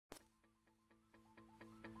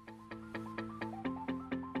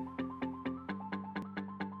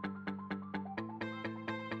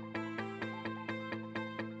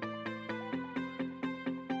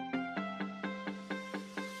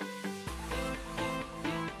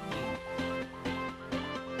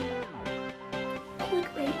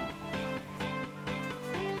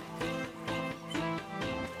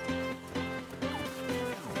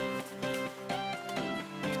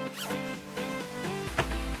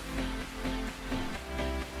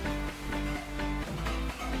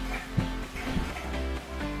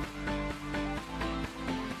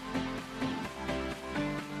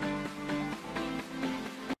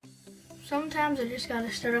Sometimes I just gotta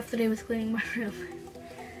start off the day with cleaning my room.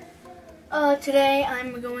 Today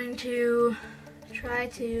I'm going to try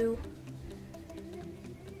to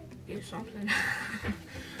do something.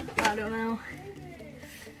 I don't know.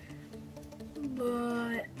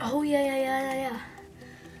 But, oh yeah.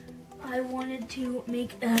 I wanted to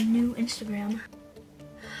make a new Instagram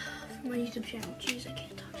for my YouTube channel. Jeez, I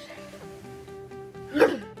can't talk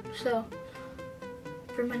today. So,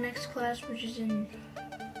 for my next class, which is in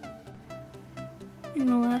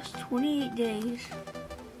the last 28 days,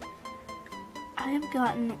 I have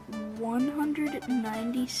gotten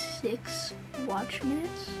 196 watch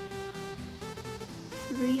minutes,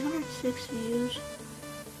 306 views,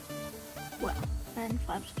 wow, and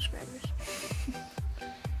 5 subscribers.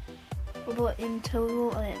 But in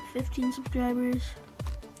total, I have 15 subscribers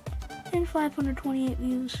and 528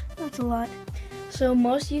 views. That's a lot. So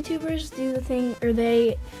most YouTubers do the thing, or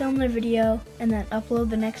they film their video and then upload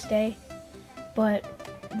the next day. But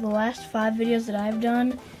the last 5 videos that I've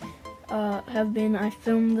done have been I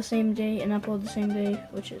film the same day and upload the same day,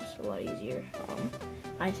 which is a lot easier,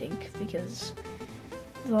 I think, because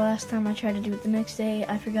the last time I tried to do it the next day,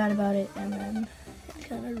 I forgot about it, and then it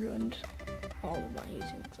kind of ruined all of my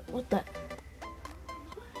using. So, what the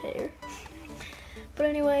hair? But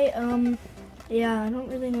anyway, yeah, I don't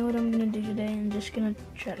really know what I'm gonna do today. I'm just gonna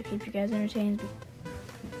try to keep you guys entertained.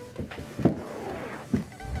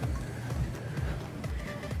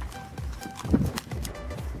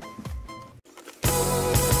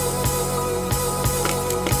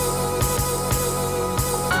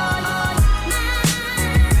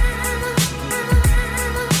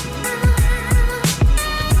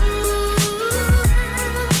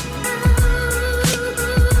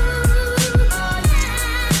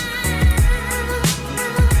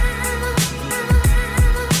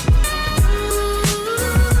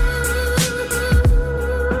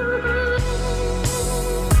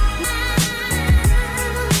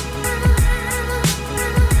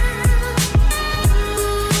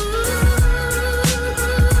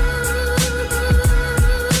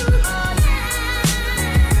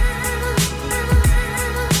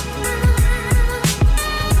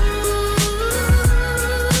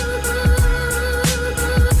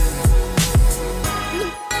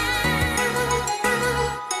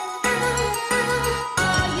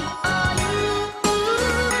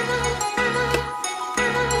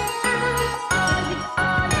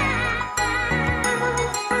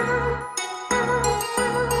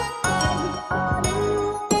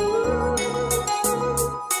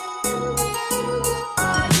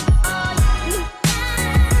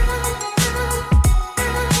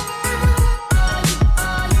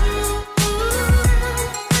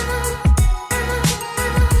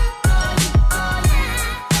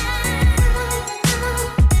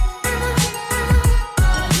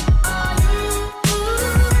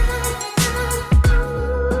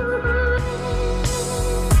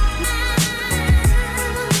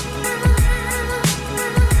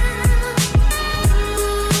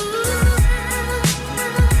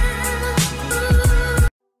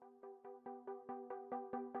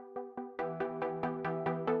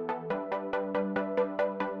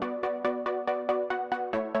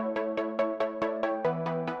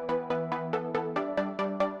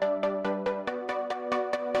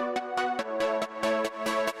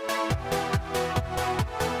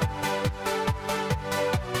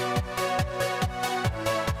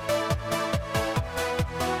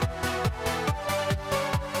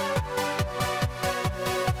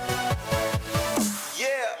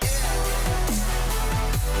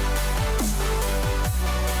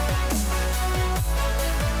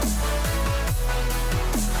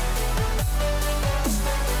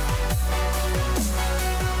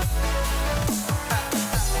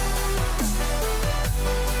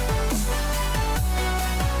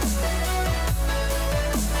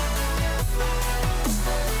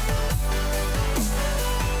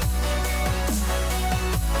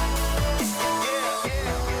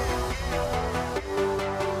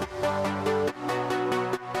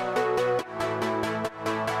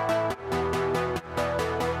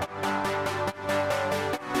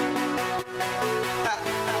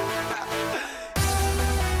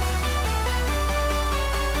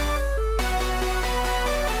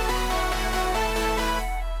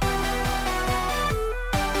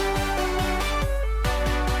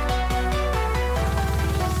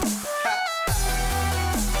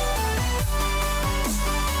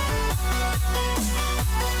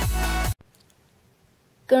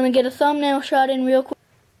 Gonna get a thumbnail shot in real quick.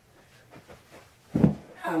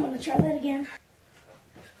 I'm gonna try that again.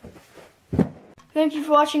 Thank you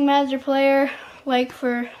for watching Master Player. Like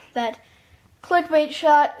for that clickbait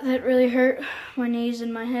shot that really hurt my knees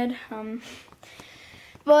and my head.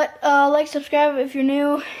 But like, subscribe if you're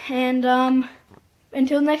new, and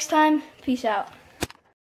until next time, peace out.